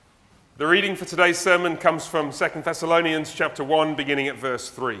The reading for today's sermon comes from 2 Thessalonians chapter 1, beginning at verse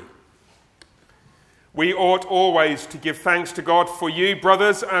 3. We ought always to give thanks to God for you,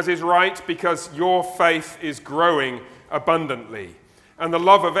 brothers, as is right, because your faith is growing abundantly, and the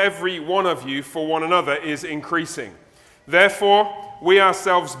love of every one of you for one another is increasing. Therefore, we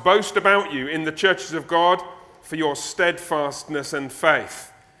ourselves boast about you in the churches of God for your steadfastness and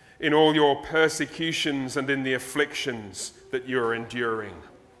faith, in all your persecutions and in the afflictions that you are enduring.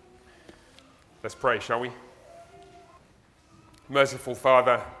 Let's pray, shall we? Merciful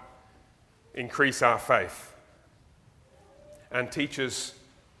Father, increase our faith and teach us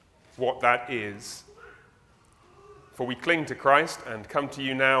what that is. For we cling to Christ and come to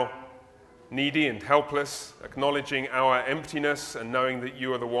you now, needy and helpless, acknowledging our emptiness and knowing that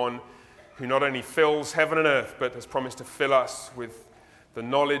you are the one who not only fills heaven and earth, but has promised to fill us with the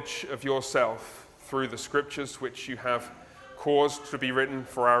knowledge of yourself through the scriptures which you have caused to be written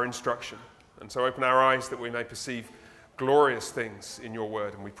for our instruction. And so open our eyes that we may perceive glorious things in your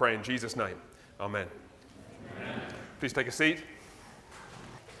word. And we pray in Jesus' name. Amen. Amen. Please take a seat.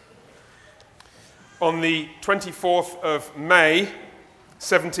 On the 24th of May,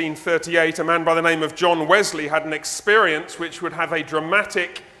 1738, a man by the name of John Wesley had an experience which would have a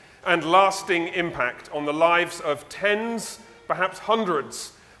dramatic and lasting impact on the lives of tens, perhaps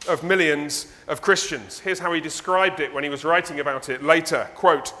hundreds of millions of Christians. Here's how he described it when he was writing about it later.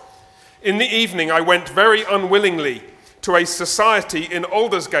 Quote, "In the evening I went very unwillingly to a society in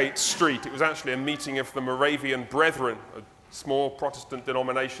Aldersgate Street." It was actually a meeting of the Moravian Brethren, a small Protestant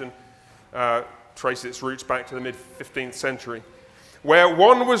denomination, trace its roots back to the mid-15th century, where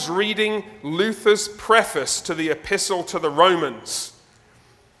one was reading Luther's preface to the Epistle to the Romans.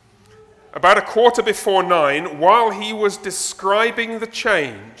 About 9:15, while he was describing the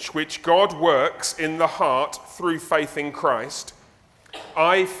change which God works in the heart through faith in Christ,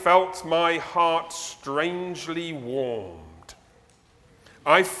 I felt my heart strangely warmed.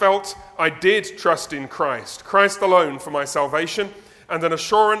 I felt I did trust in Christ alone for my salvation, and an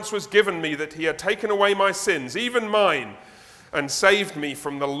assurance was given me that he had taken away my sins, even mine, and saved me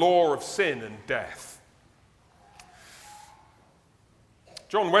from the law of sin and death.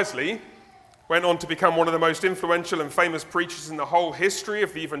 John Wesley went on to become one of the most influential and famous preachers in the whole history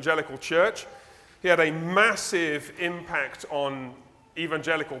of the evangelical church. He had a massive impact on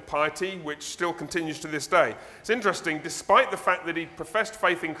evangelical piety, which still continues to this day. It's interesting, despite the fact that he professed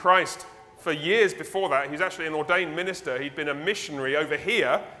faith in Christ for years before that, he's actually an ordained minister, he'd been a missionary over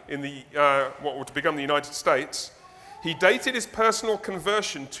here in the what would become the United States, he dated his personal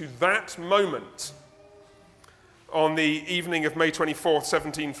conversion to that moment on the evening of May 24th,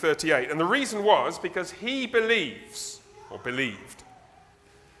 1738. And the reason was because he believed,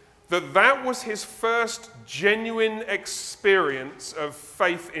 that was his first genuine experience of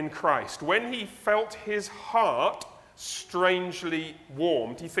faith in Christ. When he felt his heart strangely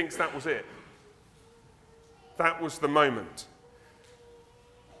warmed, he thinks that was it. That was the moment.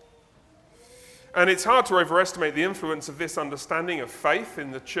 And it's hard to overestimate the influence of this understanding of faith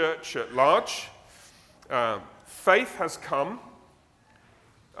in the church at large. Faith has come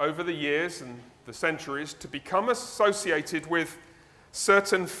over the years and the centuries to become associated with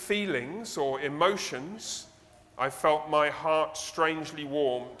certain feelings or emotions. I felt my heart strangely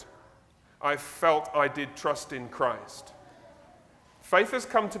warmed. I felt I did trust in Christ. Faith has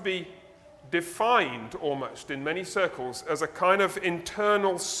come to be defined almost in many circles as a kind of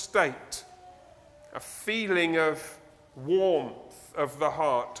internal state, a feeling of warmth of the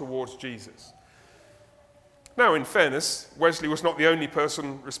heart towards Jesus. Now, in fairness, Wesley was not the only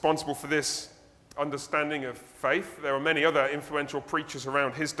person responsible for this understanding of faith. There were many other influential preachers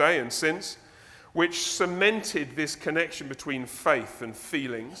around his day and since, which cemented this connection between faith and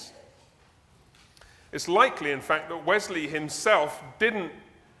feelings. It's likely, in fact, that Wesley himself didn't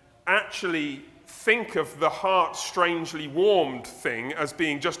actually think of the heart strangely warmed thing as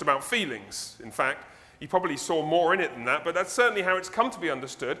being just about feelings. In fact, he probably saw more in it than that, but that's certainly how it's come to be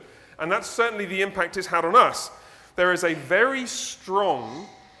understood, and that's certainly the impact it's had on us. There is a very strong,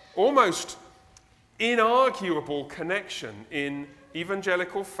 almost inarguable connection in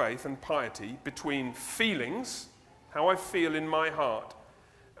evangelical faith and piety between feelings, how I feel in my heart,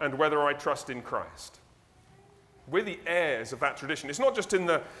 and whether I trust in Christ. We're the heirs of that tradition. It's not just in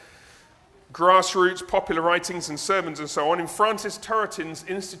the grassroots popular writings and sermons and so on. In Francis Turretin's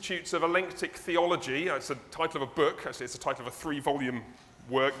Institutes of Elenctic Theology, it's the title of a book, actually it's the title of a 3-volume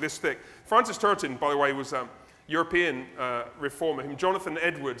work this thick. Francis Turretin, by the way, was European reformer whom Jonathan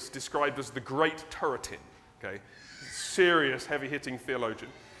Edwards described as the Great Turretin, okay? Serious, heavy-hitting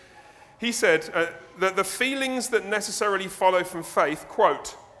theologian. He said that the feelings that necessarily follow from faith,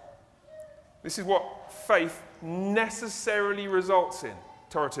 quote, This is what faith necessarily results in,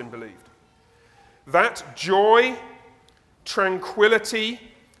 Turretin believed. That joy, tranquility,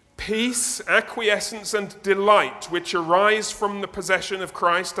 peace, acquiescence, and delight which arise from the possession of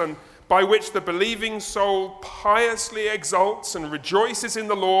Christ, and by which the believing soul piously exults and rejoices in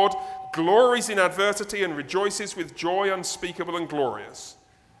the Lord, glories in adversity, and rejoices with joy unspeakable and glorious.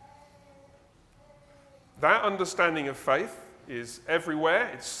 That understanding of faith is everywhere.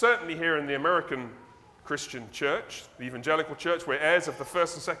 It's certainly here in the American Christian church, the evangelical church. We're heirs of the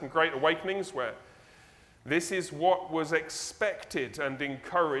first and second great awakenings, where this is what was expected and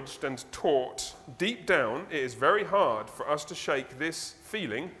encouraged and taught. Deep down, it is very hard for us to shake this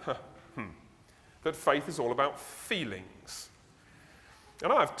feeling that faith is all about feelings.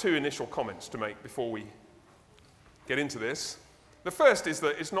 And I have two initial comments to make before we get into this. The first is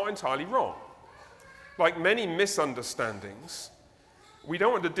that it's not entirely wrong. Like many misunderstandings, we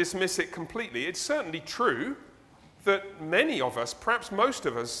don't want to dismiss it completely. It's certainly true that many of us, perhaps most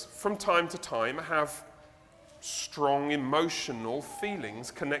of us, from time to time have strong emotional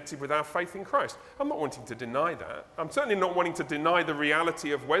feelings connected with our faith in Christ. I'm not wanting to deny that. I'm certainly not wanting to deny the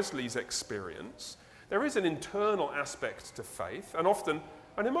reality of Wesley's experience. There is an internal aspect to faith, and often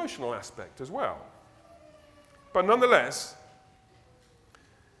an emotional aspect as well. But nonetheless,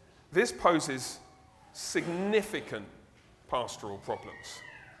 this poses significant pastoral problems.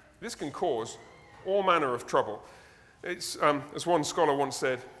 This can cause all manner of trouble. It's, as one scholar once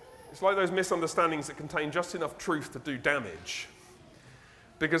said, it's like those misunderstandings that contain just enough truth to do damage,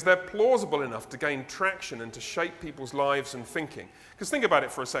 because they're plausible enough to gain traction and to shape people's lives and thinking. Because think about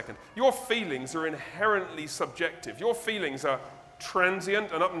it for a second. Your feelings are inherently subjective. Your feelings are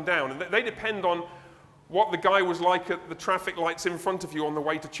transient and up and down, and they depend on what the guy was like at the traffic lights in front of you on the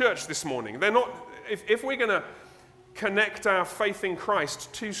way to church this morning. They're not, if we're going to connect our faith in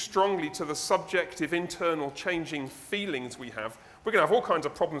Christ too strongly to the subjective, internal, changing feelings we have, we're going to have all kinds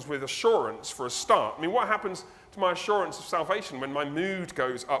of problems with assurance for a start. I mean, what happens to my assurance of salvation when my mood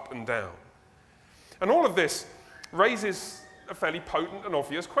goes up and down? And all of this raises a fairly potent and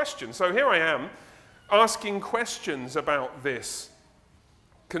obvious question. So here I am asking questions about this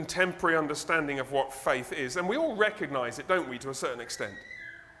contemporary understanding of what faith is. And we all recognize it, don't we, to a certain extent?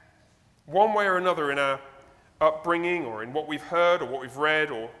 One way or another in our upbringing, or in what we've heard, or what we've read,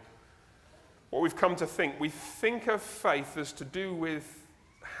 or what we've come to think. We think of faith as to do with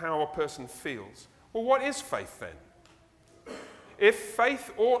how a person feels. Well, what is faith then? If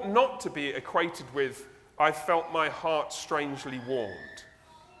faith ought not to be equated with, I felt my heart strangely warmed,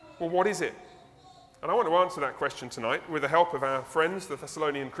 well, what is it? And I want to answer that question tonight with the help of our friends, the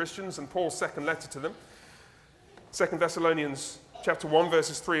Thessalonian Christians, and Paul's second letter to them. 2 Thessalonians chapter 1,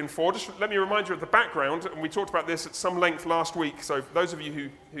 verses 3 and 4. Just let me remind you of the background, and we talked about this at some length last week, so those of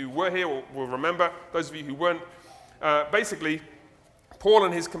you who were here will remember. Those of you who weren't, basically, Paul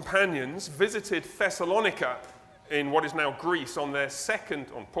and his companions visited Thessalonica in what is now Greece on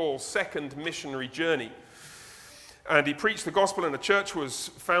Paul's second missionary journey. And he preached the gospel, and the church was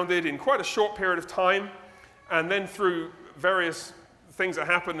founded in quite a short period of time. And then through various things that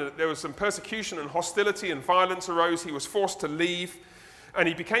happened, there was some persecution and hostility and violence arose. He was forced to leave, and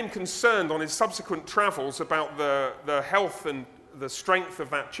he became concerned on his subsequent travels about the health and the strength of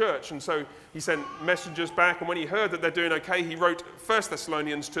that church. And so he sent messengers back, and when he heard that they're doing okay, he wrote 1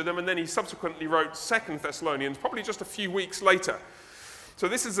 Thessalonians to them, and then he subsequently wrote 2 Thessalonians, probably just a few weeks later. So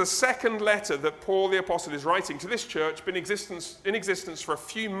this is the second letter that Paul the Apostle is writing to this church, been in existence for a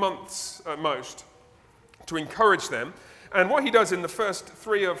few months at most, to encourage them. And what he does in the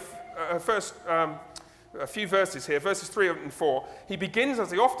a few verses here, verses 3 and 4, he begins,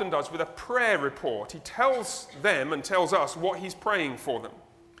 as he often does, with a prayer report. He tells them and tells us what he's praying for them.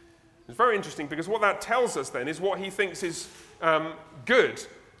 It's very interesting, because what that tells us then is what he thinks is good.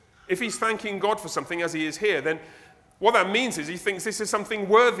 If he's thanking God for something, as he is here, then what that means is he thinks this is something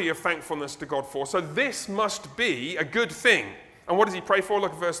worthy of thankfulness to God for. So this must be a good thing. And what does he pray for?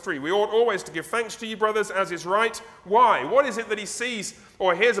 Look at verse 3. We ought always to give thanks to you, brothers, as is right. Why? What is it that he sees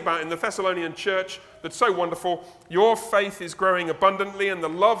or hears about in the Thessalonian church that's so wonderful? Your faith is growing abundantly, and the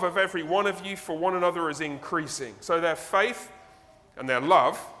love of every one of you for one another is increasing. So their faith and their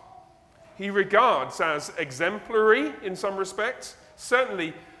love, he regards as exemplary in some respects.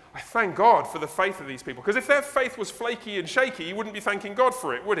 Certainly, I thank God for the faith of these people. Because if their faith was flaky and shaky, he wouldn't be thanking God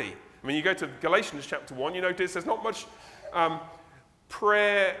for it, would he? I mean, you go to Galatians chapter 1, you notice there's not much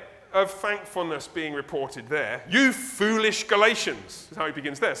prayer of thankfulness being reported there. You foolish Galatians, is how he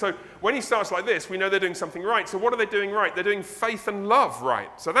begins there. So when he starts like this, we know they're doing something right. So what are they doing right? They're doing faith and love right.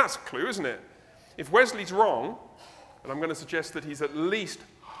 So that's a clue, isn't it? If Wesley's wrong, and I'm going to suggest that he's at least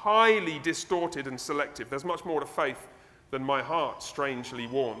highly distorted and selective, there's much more to faith than my heart strangely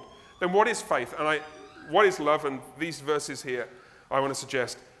warmed, then what is faith? And what is love? And these verses here, I want to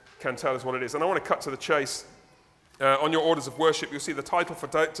suggest, can tell us what it is. And I want to cut to the chase. On your orders of worship, you'll see the title for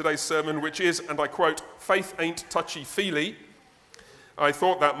today's sermon, which is, and I quote, "Faith Ain't Touchy-Feely." I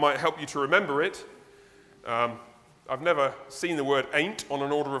thought that might help you to remember it. I've never seen the word ain't on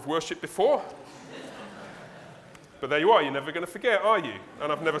an order of worship before. But there you are, you're never going to forget, are you?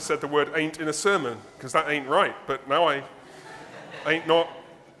 And I've never said the word ain't in a sermon, because that ain't right. But now I ain't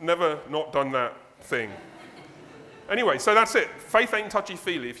never not done that thing. Anyway, so that's it. Faith ain't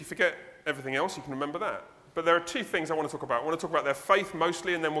touchy-feely. If you forget everything else, you can remember that. But there are two things I want to talk about. I want to talk about their faith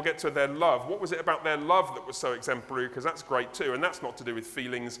mostly, and then we'll get to their love. What was it about their love that was so exemplary? Because that's great too, and that's not to do with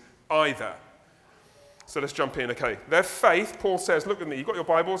feelings either. So let's jump in. Okay, their faith, Paul says, look at me, you've got your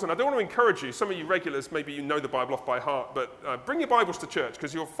Bibles, and I don't want to encourage you. Some of you regulars, maybe you know the Bible off by heart, but bring your Bibles to church,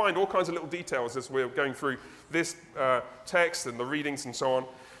 because you'll find all kinds of little details as we're going through this text and the readings and so on.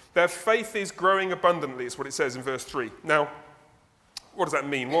 Their faith is growing abundantly, is what it says in verse 3. Now, what does that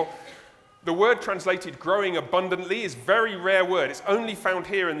mean? Well, the word translated growing abundantly is a very rare word. It's only found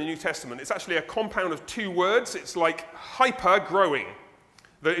here in the New Testament. It's actually a compound of two words. It's like hyper-growing.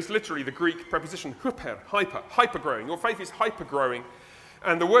 It's literally the Greek preposition hyper growing. Your faith is hyper growing.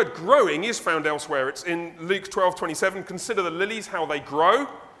 And the word growing is found elsewhere. It's in Luke 12:27. Consider the lilies, how they grow.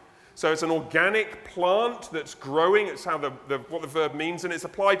 So it's an organic plant that's growing. It's how what the verb means. And it's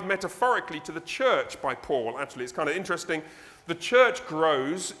applied metaphorically to the church by Paul. Actually, it's kind of interesting. The church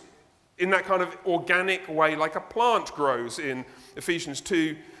grows in that kind of organic way, like a plant grows in Ephesians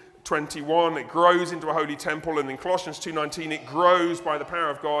 2:21, it grows into a holy temple, and in Colossians 2:19, it grows by the power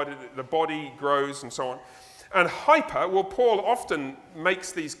of God, the body grows, and so on. And hyper, well, Paul often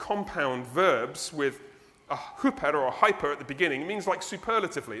makes these compound verbs with a huper or a hyper at the beginning. It means like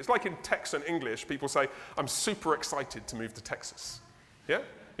superlatively. It's like in Texan English, people say, I'm super excited to move to Texas. Yeah?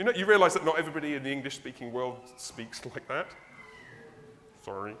 You realize that not everybody in the English-speaking world speaks like that?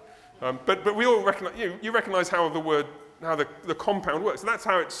 Sorry. But we all recognize, you recognize how the compound works. And that's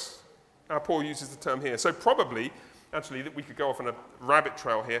how Paul uses the term here. So probably, actually, that we could go off on a rabbit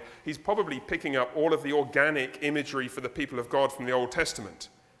trail here, he's probably picking up all of the organic imagery for the people of God from the Old Testament.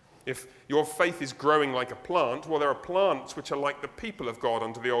 If your faith is growing like a plant, well, there are plants which are like the people of God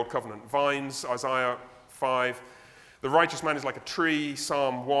under the Old Covenant. Vines, Isaiah 5. The righteous man is like a tree,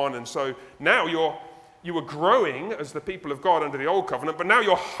 Psalm 1. And so now you were growing as the people of God under the Old Covenant, but now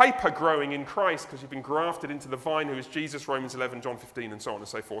you're hyper-growing in Christ because you've been grafted into the vine who is Jesus, Romans 11, John 15, and so on and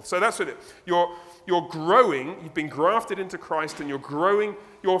so forth. So that's what you're growing, you've been grafted into Christ, and you're growing.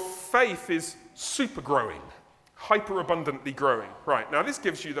 Your faith is super-growing, hyper-abundantly growing. Right, now this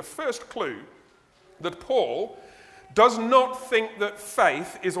gives you the first clue that Paul does not think that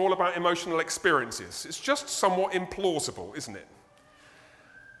faith is all about emotional experiences. It's just somewhat implausible, isn't it?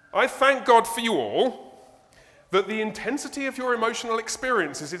 I thank God for you all that the intensity of your emotional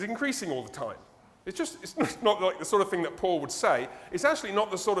experiences is increasing all the time. It's not like the sort of thing that Paul would say. It's actually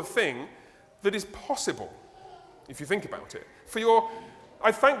not the sort of thing that is possible, if you think about it.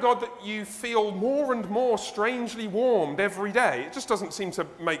 I thank God that you feel more and more strangely warmed every day. It just doesn't seem to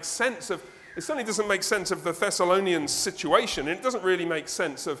make sense it certainly doesn't make sense of the Thessalonians' situation, and it doesn't really make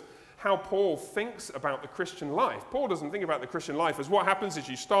sense of how Paul thinks about the Christian life. Paul doesn't think about the Christian life as what happens is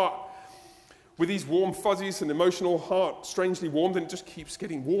you start with these warm fuzzies and emotional heart strangely warmed, and it just keeps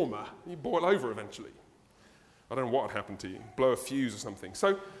getting warmer. You boil over eventually. I don't know what would happen to you. Blow a fuse or something.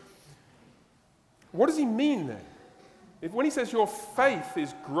 So what does he mean then? When he says your faith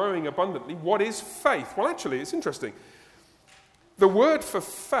is growing abundantly, what is faith? Well, actually, it's interesting. The word for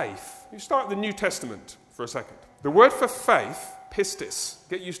faith, you start the New Testament for a second. The word for faith, pistis,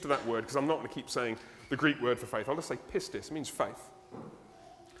 get used to that word because I'm not going to keep saying the Greek word for faith. I'll just say pistis, it means faith.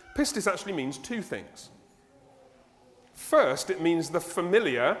 Pistis actually means two things. First, it means the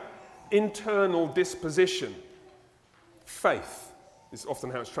familiar internal disposition. Faith is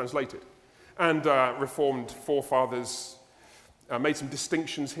often how it's translated. And Reformed forefathers made some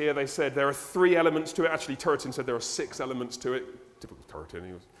distinctions here. They said there are 3 elements to it. Actually, Turretin said there are 6 elements to it. Typical Turretin,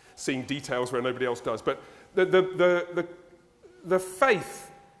 he was seeing details where nobody else does. But the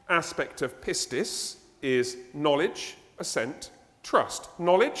faith aspect of pistis is knowledge, assent, trust.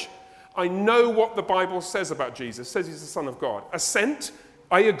 Knowledge, I know what the Bible says about Jesus. It says he's the Son of God. Assent,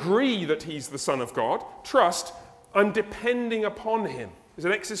 I agree that he's the Son of God. Trust, I'm depending upon him. There's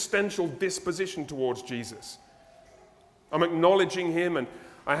an existential disposition towards Jesus. I'm acknowledging him, and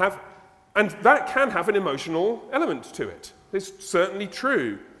that can have an emotional element to it. It's certainly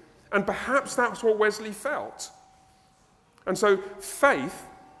true. And perhaps that's what Wesley felt. And so faith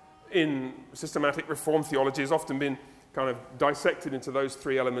in systematic reform theology has often been kind of dissected into those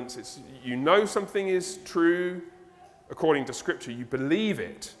three elements. It's you know something is true according to Scripture. You believe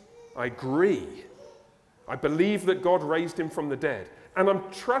it. I agree. I believe that God raised him from the dead. And I'm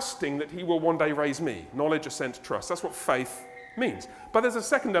trusting that he will one day raise me. Knowledge, assent, trust. That's what faith means. But there's a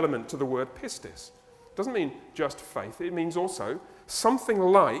second element to the word pistis. It doesn't mean just faith. It means also something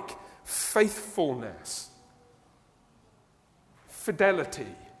like faithfulness,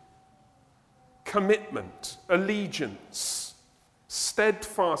 fidelity, commitment, allegiance,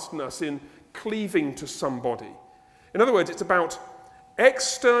 steadfastness in cleaving to somebody. In other words, it's about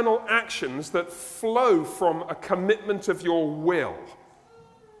external actions that flow from a commitment of your will.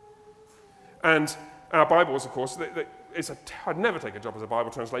 And our Bibles, of course, I'd never take a job as a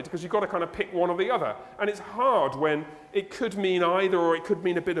Bible translator because you've got to kind of pick one or the other. And it's hard when it could mean either or it could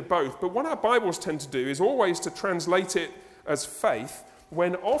mean a bit of both. But what our Bibles tend to do is always to translate it as faith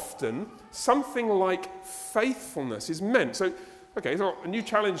when often something like faithfulness is meant. So a new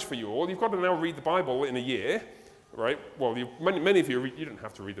challenge for you all. You've got to now read the Bible in a year, right? Well, many of you, you don't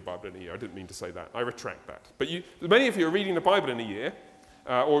have to read the Bible in a year. I didn't mean to say that. I retract that. But many of you are reading the Bible in a year,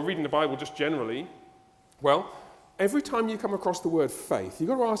 or reading the Bible just generally. Well, every time you come across the word faith, you've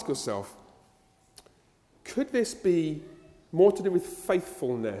got to ask yourself, could this be more to do with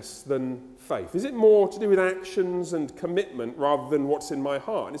faithfulness than faith? Is it more to do with actions and commitment rather than what's in my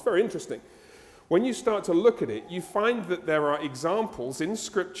heart? And it's very interesting. When you start to look at it, you find that there are examples in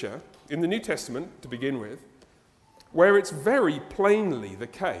Scripture, in the New Testament to begin with, where it's very plainly the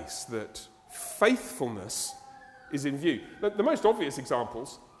case that faithfulness is in view. The most obvious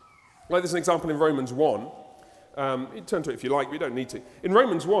examples, like there's an example in Romans 1. You turn to it if you like, we don't need to. In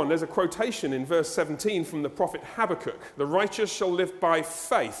Romans 1, there's a quotation in verse 17 from the prophet Habakkuk. The righteous shall live by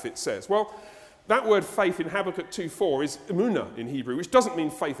faith, it says. Well, that word faith in Habakkuk 2:4 is emunah in Hebrew, which doesn't mean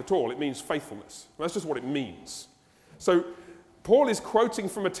faith at all. It means faithfulness. That's just what it means. So Paul is quoting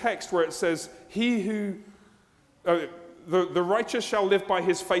from a text where it says, the righteous shall live by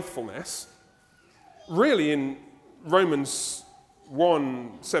his faithfulness. Really, in Romans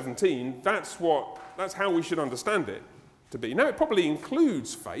 1:17, that's how we should understand it to be. Now, it probably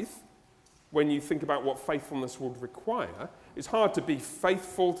includes faith when you think about what faithfulness would require. It's hard to be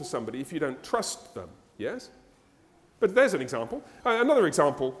faithful to somebody if you don't trust them, yes? But there's an example. Another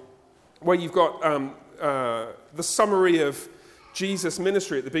example where you've got the summary of Jesus'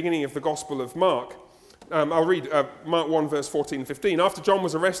 ministry at the beginning of the Gospel of Mark. I'll read Mark 1, verse 14 and 15. After John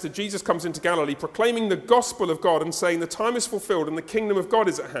was arrested, Jesus comes into Galilee proclaiming the gospel of God and saying, the time is fulfilled and the kingdom of God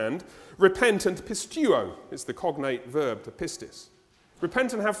is at hand. Repent and pistuo. It's the cognate verb to pistis.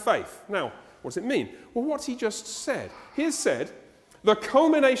 Repent and have faith. Now, what does it mean? Well, what's he just said? He has said, the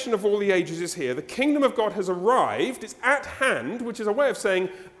culmination of all the ages is here. The kingdom of God has arrived. It's at hand, which is a way of saying,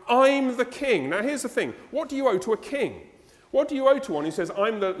 I'm the king. Now, here's the thing. What do you owe to a king? What do you owe to one who says,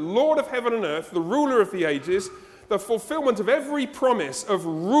 I'm the Lord of heaven and earth, the ruler of the ages, the fulfillment of every promise of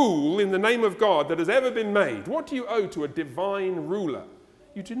rule in the name of God that has ever been made? What do you owe to a divine ruler?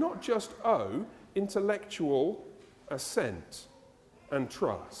 You do not just owe intellectual assent and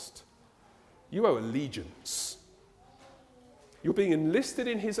trust. You owe allegiance. You're being enlisted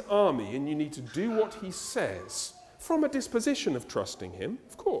in his army and you need to do what he says from a disposition of trusting him,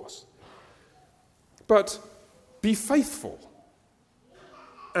 of course. But be faithful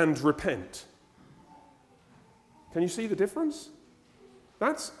and repent. Can you see the difference?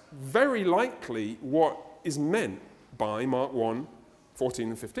 That's very likely what is meant by Mark 1, 14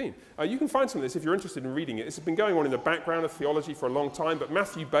 and 15. You can find some of this if you're interested in reading it. This has been going on in the background of theology for a long time, but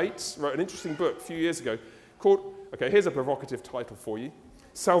Matthew Bates wrote an interesting book a few years ago called, here's a provocative title for you,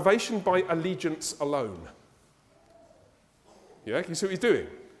 Salvation by Allegiance Alone. Yeah, can you see what he's doing?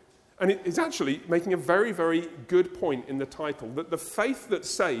 And he's actually making a very, very good point in the title, that the faith that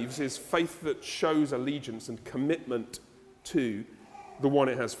saves is faith that shows allegiance and commitment to the one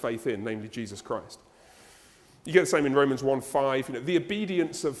it has faith in, namely Jesus Christ. You get the same in Romans 1:5. The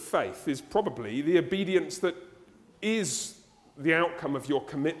obedience of faith is probably the obedience that is the outcome of your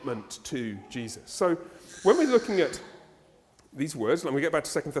commitment to Jesus. So when we're looking at these words, and we get back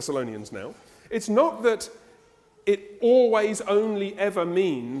to 2 Thessalonians now, it's not that it always only ever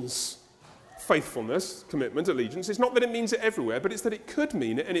means faithfulness, commitment, allegiance. It's not that it means it everywhere, but it's that it could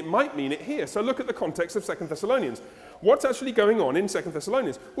mean it, and it might mean it here. So look at the context of 2 Thessalonians. What's actually going on in 2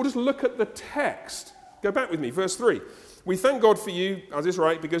 Thessalonians? Well, just look at the text. Go back with me, verse 3. We thank God for you, as is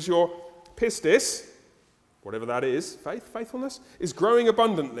right, because your pistis, whatever that is, faithfulness, is growing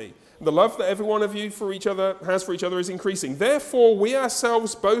abundantly. The love that every one of you has for each other is increasing. Therefore, we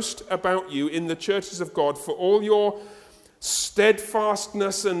ourselves boast about you in the churches of God for all your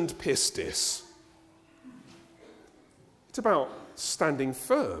steadfastness and pistis. It's about standing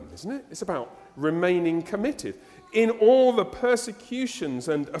firm, isn't it? It's about remaining committed in all the persecutions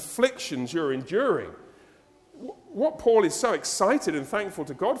and afflictions you're enduring. What Paul is so excited and thankful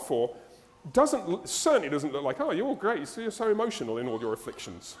to God for certainly doesn't look like, oh, you're all great, so you're so emotional in all your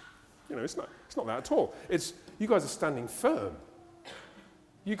afflictions. It's not that at all. It's you guys are standing firm.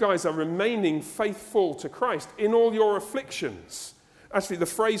 You guys are remaining faithful to Christ in all your afflictions. Actually, the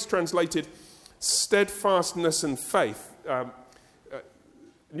phrase translated steadfastness and faith,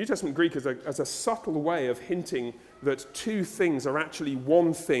 New Testament Greek as a subtle way of hinting that two things are actually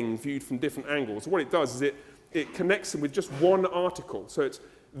one thing viewed from different angles. What it does is it connects them with just one article. So it's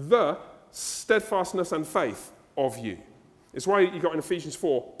the steadfastness and faith of you. It's why you got in Ephesians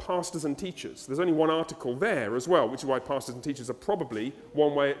 4, pastors and teachers. There's only one article there as well, which is why pastors and teachers are probably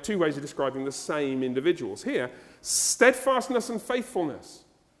two ways of describing the same individuals. Here, steadfastness and faithfulness.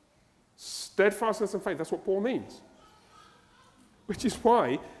 Steadfastness and faith, that's what Paul means. Which is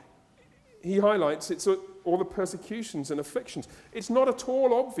why he highlights it's all the persecutions and afflictions. It's not at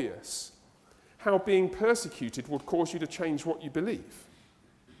all obvious how being persecuted would cause you to change what you believe.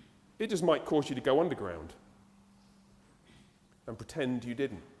 It just might cause you to go underground and pretend you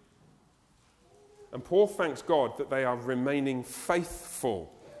didn't. And Paul thanks God that they are remaining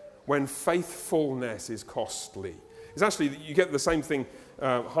faithful when faithfulness is costly. It's actually, you get the same thing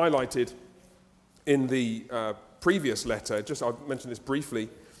highlighted in the previous letter, I'll mention this briefly,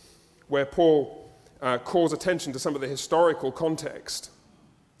 where Paul calls attention to some of the historical context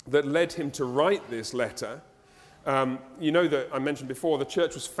that led him to write this letter. You know that I mentioned before, the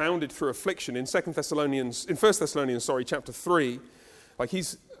church was founded through affliction. In 1 Thessalonians, chapter 3,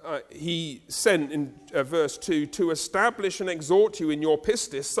 he sent in verse 2 to establish and exhort you in your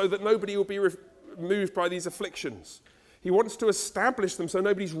pistis so that nobody will be moved by these afflictions. He wants to establish them so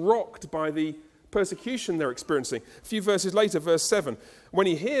nobody's rocked by the persecution they're experiencing. A few verses later, verse 7, when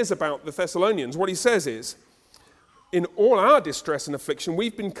he hears about the Thessalonians, what he says is, in all our distress and affliction,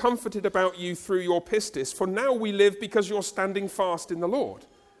 we've been comforted about you through your pistis, for now we live because you're standing fast in the Lord.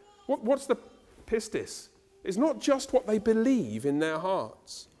 What's the pistis? It's not just what they believe in their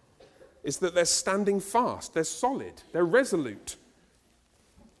hearts. It's that they're standing fast, they're solid, they're resolute.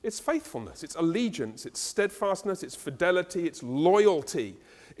 It's faithfulness, it's allegiance, it's steadfastness, it's fidelity, it's loyalty.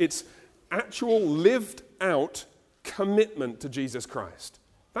 It's actual lived out commitment to Jesus Christ.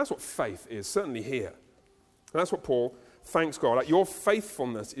 That's what faith is, certainly here. And that's what Paul thanks God. Like, your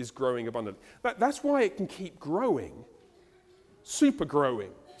faithfulness is growing abundantly. That's why it can keep growing, super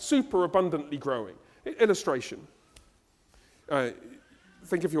abundantly growing. Illustration.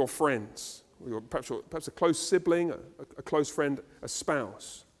 Think of your friends, perhaps a close sibling, a close friend, a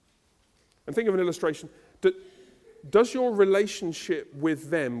spouse. And think of an illustration. Does your relationship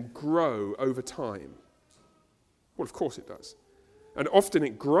with them grow over time? Well, of course it does. And often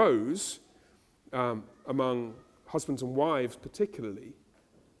it grows among husbands and wives particularly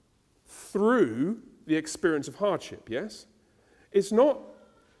through the experience of hardship, yes? It's not...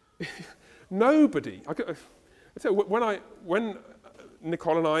 Nobody... I tell you, when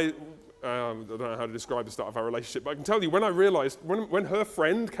Nicole and I don't know how to describe the start of our relationship, but I can tell you when I realized, when her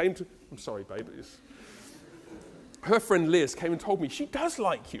friend came to... I'm sorry, babe. Her friend Liz came and told me, she does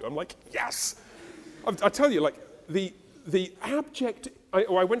like you. I'm like, yes! I tell you, like, the abject...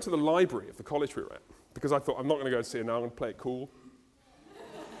 I went to the library of the college we were at, because I thought, I'm not going to go and see her now, I'm going to play it cool.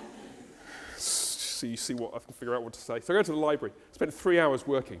 See what I can figure out what to say. So I go to the library, spent 3 hours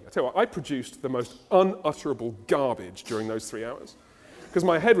working. I tell you what, I produced the most unutterable garbage during those 3 hours. Because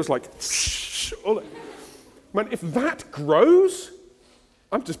my head was like, man, if that grows,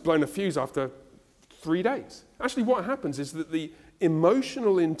 I'm just blown a fuse after 3 days. Actually, what happens is that the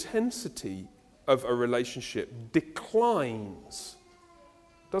emotional intensity of a relationship declines,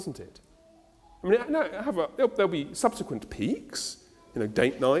 doesn't it? I mean, there'll be subsequent peaks,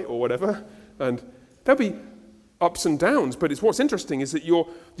 date night or whatever, and there'll be ups and downs, but what's interesting is that your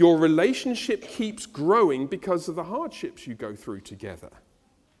relationship keeps growing because of the hardships you go through together.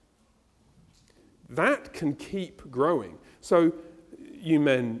 That can keep growing. So, you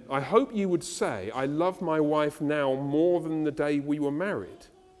men, I hope you would say, I love my wife now more than the day we were married.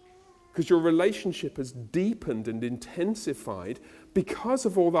 Because your relationship has deepened and intensified because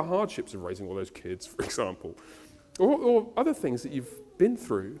of all the hardships of raising all those kids, for example, or other things that you've been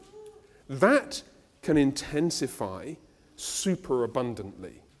through. That can intensify super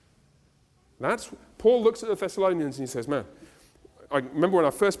abundantly. Paul looks at the Thessalonians and he says, man, I remember when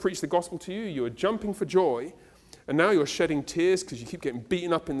I first preached the gospel to you, you were jumping for joy, and now you're shedding tears because you keep getting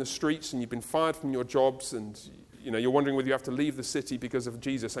beaten up in the streets and you've been fired from your jobs and you're wondering whether you have to leave the city because of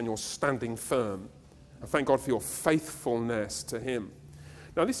Jesus, and you're standing firm. I thank God for your faithfulness to him.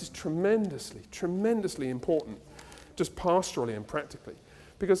 Now, this is tremendously, tremendously important, just pastorally and practically,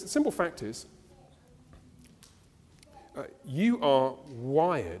 because the simple fact is, you are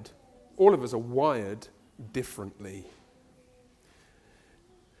wired, all of us are wired differently.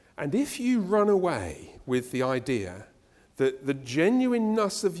 And if you run away with the idea that the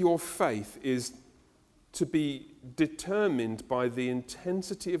genuineness of your faith is to be determined by the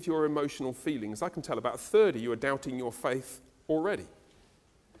intensity of your emotional feelings, I can tell about a third of you are doubting your faith already.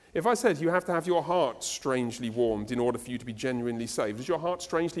 If I said you have to have your heart strangely warmed in order for you to be genuinely saved, is your heart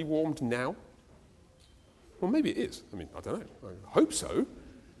strangely warmed now? Well, maybe it is. I mean, I don't know. I hope so.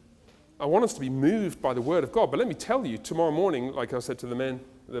 I want us to be moved by the word of God. But let me tell you, tomorrow morning, like I said to the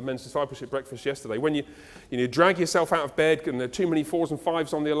men's discipleship breakfast yesterday, when you drag yourself out of bed and there are too many 4s and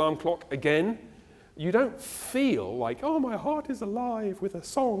 5s on the alarm clock again, you don't feel like, oh, my heart is alive with a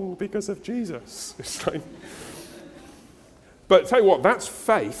song because of Jesus. It's like, but tell you what, that's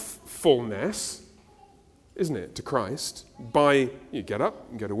faithfulness, isn't it, to Christ? You get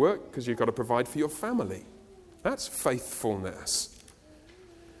up and go to work because you've got to provide for your family. That's faithfulness.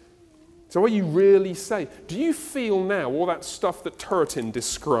 So are you really saved? Do you feel now all that stuff that Turretin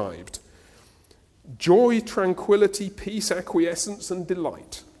described? Joy, tranquility, peace, acquiescence, and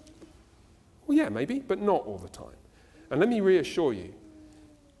delight. Well, yeah, maybe, but not all the time. And let me reassure you,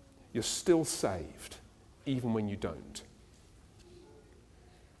 you're still saved, even when you don't.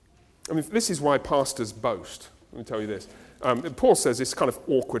 I mean, this is why pastors boast. Let me tell you this. Paul says this kind of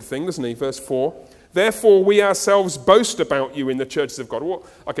awkward thing, doesn't he? Verse 4. Therefore, we ourselves boast about you in the churches of God. Well,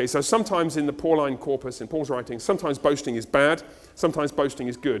 okay, so sometimes in the Pauline corpus, in Paul's writing, sometimes boasting is bad, sometimes boasting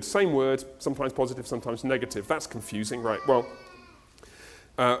is good. Same word, sometimes positive, sometimes negative. That's confusing, right? Well,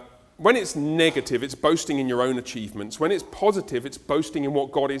 when it's negative, it's boasting in your own achievements. When it's positive, it's boasting in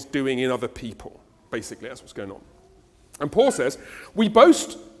what God is doing in other people. Basically, that's what's going on. And Paul says, we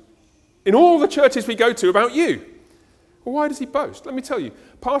boast in all the churches we go to about you. Well, why does he boast? Let me tell you,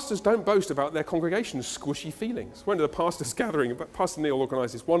 pastors don't boast about their congregation's squishy feelings. Went to the pastors' gathering. Pastor Neil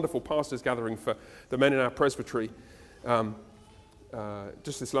organised this wonderful pastors' gathering for the men in our presbytery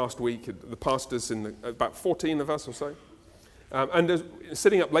just this last week. The pastors, about 14 of us or so, and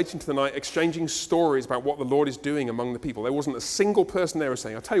sitting up late into the night, exchanging stories about what the Lord is doing among the people. There wasn't a single person there who was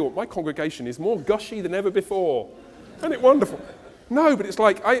saying, I tell you what, my congregation is more gushy than ever before. Isn't it wonderful? No, but it's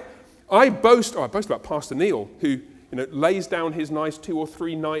like, I boast about Pastor Neil, who lays down his nice 2 or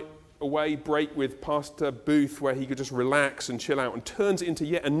 3 night away break with Pastor Booth where he could just relax and chill out, and turns it into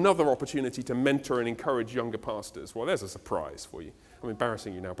yet another opportunity to mentor and encourage younger pastors. Well, there's a surprise for you. I'm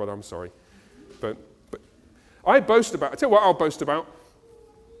embarrassing you now, brother, I'm sorry. But I boast about, I tell you what I'll boast about.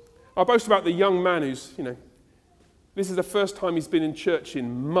 I'll boast about the young man who's, this is the first time he's been in church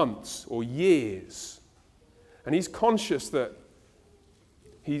in months or years. And he's conscious that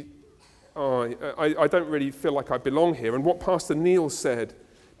I don't really feel like I belong here. And what Pastor Neil said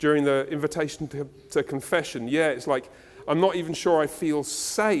during the invitation to confession, it's like, I'm not even sure I feel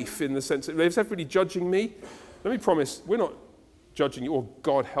safe in the sense that, is everybody judging me? Let me promise, we're not judging you, or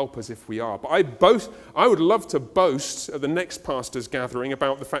God help us if we are. But I would love to boast at the next pastor's gathering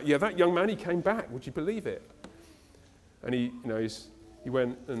about the fact, that young man, he came back, would you believe it? And he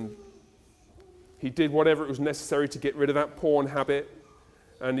went and he did whatever it was necessary to get rid of that porn habit.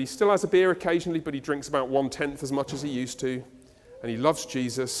 And he still has a beer occasionally, but he drinks about 1/10 as much as he used to. And he loves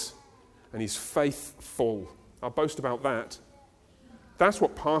Jesus, and he's faithful. I'll boast about that. That's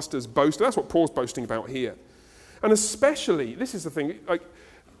what pastors boast. That's what Paul's boasting about here. And especially, this is the thing,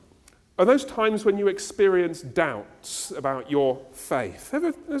 are those times when you experience doubts about your faith?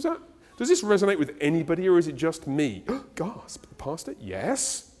 Does this resonate with anybody, or is it just me? Gasp, pastor?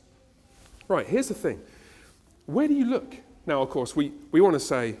 Yes. Right, here's the thing. Where do you look? Now, of course, we want to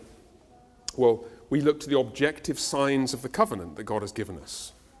say, well, we look to the objective signs of the covenant that God has given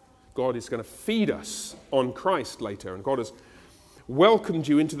us. God is going to feed us on Christ later, and God has welcomed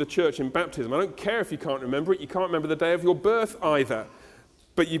you into the church in baptism. I don't care if you can't remember it. You can't remember the day of your birth either.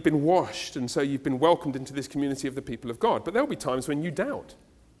 But you've been washed, and so you've been welcomed into this community of the people of God. But there'll be times when you doubt.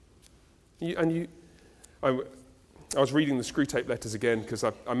 I was reading the Screwtape Letters again because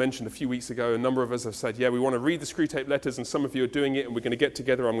I mentioned a few weeks ago, a number of us have said, we want to read the Screwtape Letters, and some of you are doing it, and we're going to get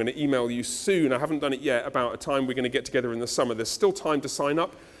together. I'm going to email you soon. I haven't done it yet, about a time we're going to get together in the summer. There's still time to sign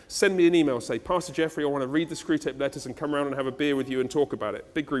up. Send me an email. Say, Pastor Jeffrey, I want to read the Screwtape Letters and come around and have a beer with you and talk about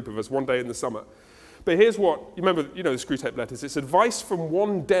it. Big group of us, one day in the summer. But here's what, the Screwtape Letters. It's advice from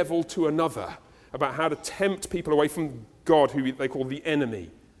one devil to another about how to tempt people away from God, who they call the enemy.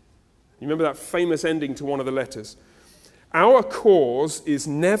 You remember that famous ending to one of the letters? Our cause is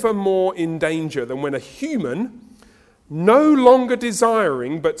never more in danger than when a human, no longer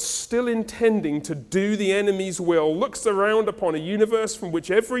desiring but still intending to do the enemy's will, looks around upon a universe from which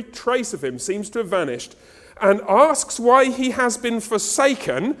every trace of him seems to have vanished and asks why he has been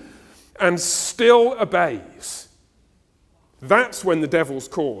forsaken and still obeys. That's when the devil's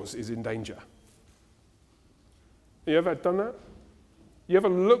cause is in danger. You ever done that? You ever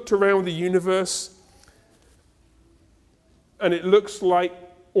looked around the universe and it looks like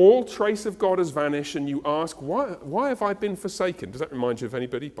all trace of God has vanished and you ask, why have I been forsaken? Does that remind you of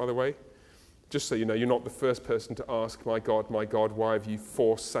anybody, by the way? Just so you know, you're not the first person to ask, my God, why have you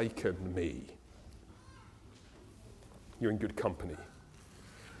forsaken me? You're in good company.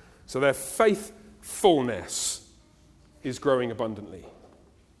 So their faithfulness is growing abundantly.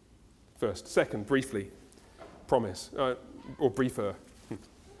 First. Second, briefly, promise, or briefer.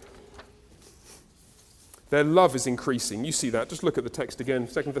 Their love is increasing. You see that. Just look at the text again,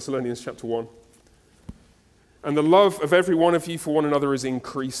 2 Thessalonians chapter 1. And the love of every one of you for one another is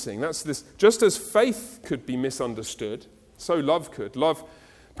increasing. That's this. Just as faith could be misunderstood, so love could. Love,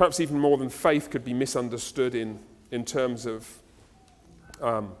 perhaps even more than faith, could be misunderstood in terms of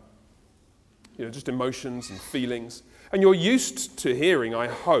just emotions and feelings. And you're used to hearing, I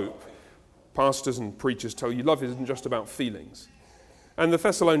hope, pastors and preachers tell you love isn't just about feelings. And the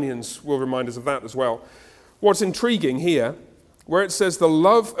Thessalonians will remind us of that as well. What's intriguing here, where it says the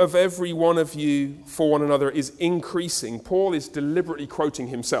love of every one of you for one another is increasing, Paul is deliberately quoting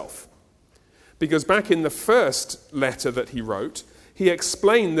himself. Because back in the first letter that he wrote, he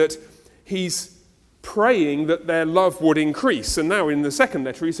explained that he's praying that their love would increase. And now in the second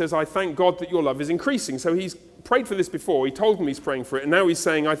letter he says, I thank God that your love is increasing. So he's prayed for this before, he told them he's praying for it, and now he's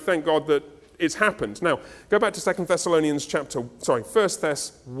saying, I thank God that it's happened. Now, go back to 1 Thess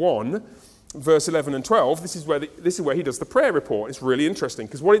 1, verse 11 and 12. This is where he does the prayer report. It's really interesting,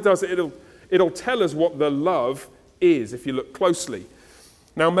 because what it does, it'll tell us what the love is, if you look closely.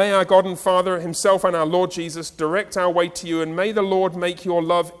 Now may our God and Father himself and our Lord Jesus direct our way to you, and may the Lord make your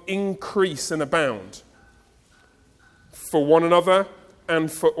love increase and abound for one another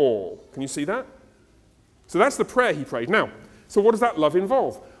and for all. Can you see that? So that's the prayer he prayed. Now, so what does that love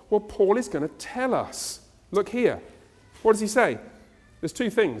involve? Well, Paul is going to tell us. Look here. What does he say? There's two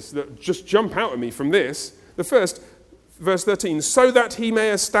things that just jump out at me from this. The first, verse 13, so that he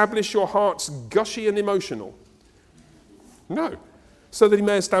may establish your hearts gushy and emotional. No. So that he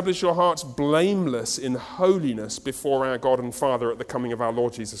may establish your hearts blameless in holiness before our God and Father at the coming of our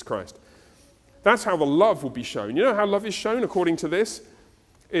Lord Jesus That's how the love will be shown. You know how love is shown according to this?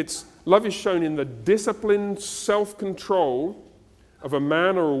 Love is shown in the disciplined self-control of a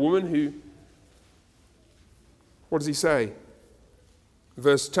man or a woman who, what does he say?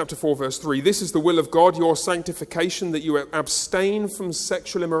 Chapter 4, verse 3, this is the will of God, your sanctification, that you abstain from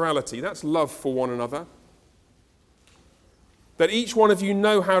sexual immorality. That's love for one another. That each one of you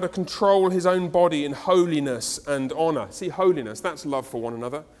know how to control his own body in holiness and honor. See, holiness, that's love for one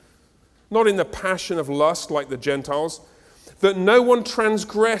another. Not in the passion of lust like the Gentiles. That no one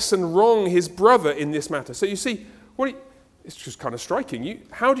transgress and wrong his brother in this matter. So you see, it's just kind of striking.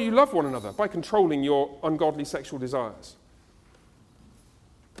 How do you love one another? By controlling your ungodly sexual desires.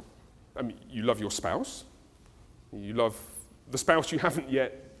 I mean, you love your spouse. You love the spouse you haven't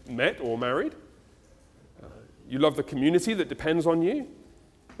yet met or married. You love the community that depends on you.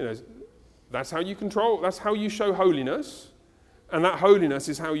 That's how you control, that's how you show holiness. And that holiness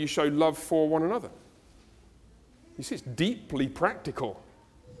is how you show love for one another. You see, it's deeply practical.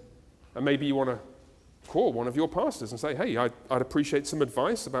 And maybe you want to call one of your pastors and say, hey, I'd appreciate some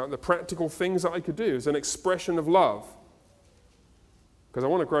advice about the practical things that I could do as an expression of love. Because I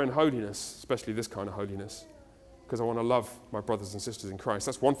want to grow in holiness, especially this kind of holiness. Because I want to love my brothers and sisters in Christ.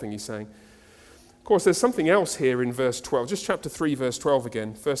 That's one thing he's saying. Of course, there's something else here in verse 12. Just chapter 3, verse 12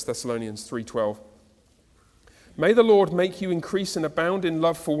 again. 1 Thessalonians 3:12. May the Lord make you increase and abound in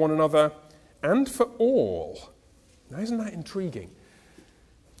love for one another and for all. Now, isn't that intriguing?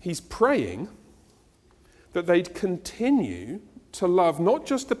 He's praying that they'd continue to love not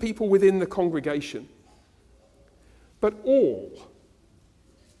just the people within the congregation, but all.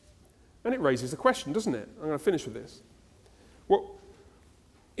 And it raises a question, doesn't it? I'm going to finish with this. Well,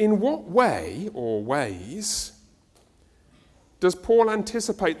 in what way or ways does Paul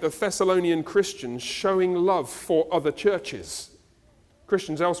anticipate the Thessalonian Christians showing love for other churches,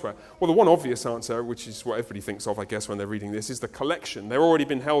 Christians elsewhere? Well, the one obvious answer, which is what everybody thinks of, I guess, when they're reading this, is the collection. They've already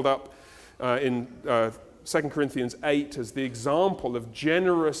been held up in 2 Corinthians 8 as the example of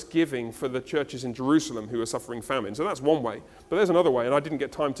generous giving for the churches in Jerusalem who are suffering famine. So that's one way. But there's another way, and I didn't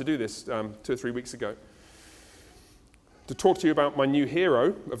get time to do this 2 or 3 weeks ago. To talk to you about my new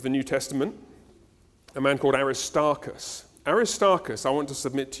hero of the New Testament, a man called Aristarchus. Aristarchus, I want to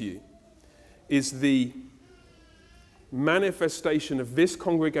submit to you, is the manifestation of this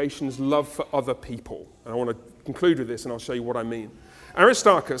congregation's love for other people. And I want to conclude with this, and I'll show you what I mean.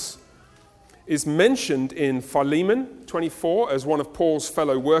 Aristarchus is mentioned in Philemon 24 as one of Paul's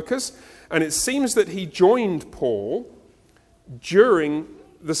fellow workers, and it seems that he joined Paul during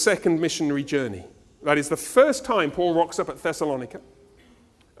the second missionary journey. That is the first time Paul rocks up at Thessalonica,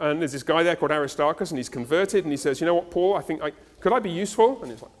 and there's this guy there called Aristarchus, and he's converted, and he says, you know what, Paul, could I be useful?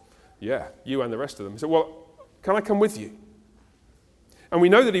 And he's like, yeah, you and the rest of them. He said, well, can I come with you? And we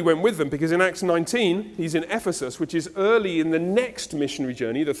know that he went with them because in Acts 19, he's in Ephesus, which is early in the next missionary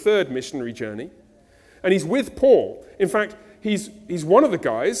journey, the third missionary journey. And he's with Paul. In fact, he's one of the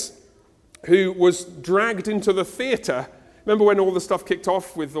guys who was dragged into the theatre. Remember when all the stuff kicked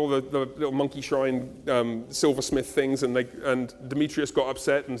off with all the little monkey shrine silversmith things, and Demetrius got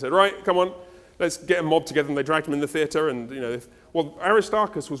upset and said, right, come on, let's get a mob together, and they dragged him in the theatre. And, well,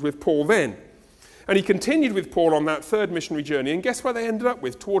 Aristarchus was with Paul then. And he continued with Paul on that third missionary journey. And guess where they ended up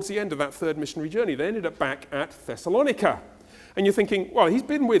with towards the end of that third missionary journey? They ended up back at Thessalonica. And you're thinking, well, he's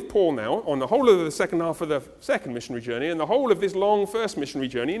been with Paul now on the whole of the second half of the second missionary journey and the whole of this long first missionary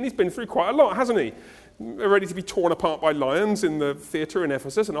journey. And he's been through quite a lot, hasn't he? Ready to be torn apart by lions in the theatre in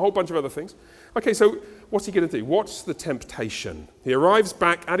Ephesus and a whole bunch of other things. Okay, so what's he going to do? What's the temptation? He arrives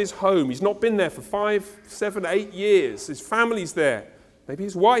back at his home. He's not been there for 5, 7, 8 years. His family's there. Maybe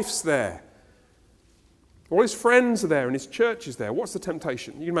his wife's there. All his friends are there and his church is there. What's the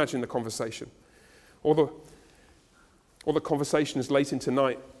temptation? You can imagine the conversation. Or the conversation is late into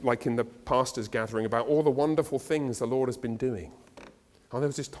night, like in the pastors' gathering, about all the wonderful things the Lord has been doing. Oh, there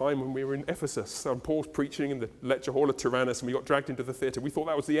was this time when we were in Ephesus and Paul's preaching in the lecture hall of Tyrannus and we got dragged into the theatre. We thought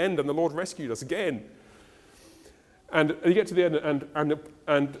that was the end and the Lord rescued us again. And you get to the end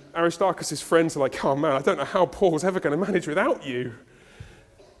and Aristarchus' friends are like, oh man, I don't know how Paul's ever going to manage without you.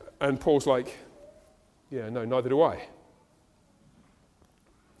 And Paul's like, yeah, no, neither do I.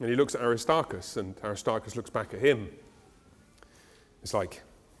 And he looks at Aristarchus, and Aristarchus looks back at him. It's like,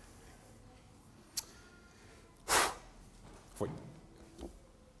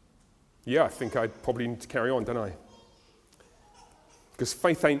 yeah, I think I probably need to carry on, don't I? Because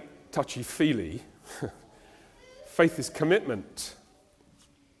faith ain't touchy-feely. Faith is commitment.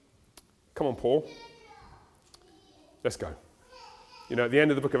 Come on, Paul. Let's go. At the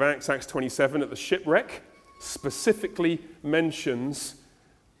end of the book of Acts, Acts 27, at the shipwreck, specifically mentions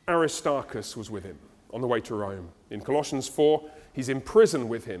Aristarchus was with him on the way to Rome. In Colossians 4, he's in prison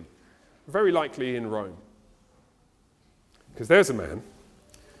with him, very likely in Rome. Because there's a man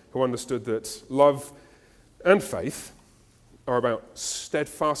who understood that love and faith are about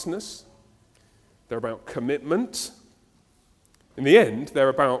steadfastness, they're about commitment. In the end, they're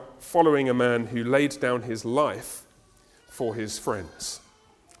about following a man who laid down his life for his friends.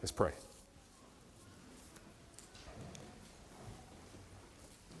 Let's pray.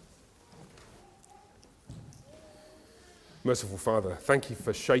 Merciful Father, thank you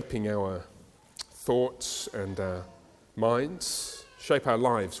for shaping our thoughts and our minds. Shape our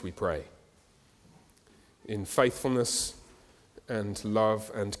lives, we pray, in faithfulness and love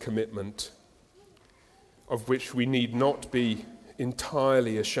and commitment, of which we need not be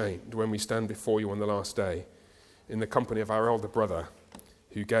entirely ashamed when we stand before you on the last day, in the company of our elder brother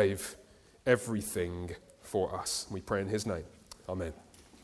who gave everything for us. We pray in his name. Amen.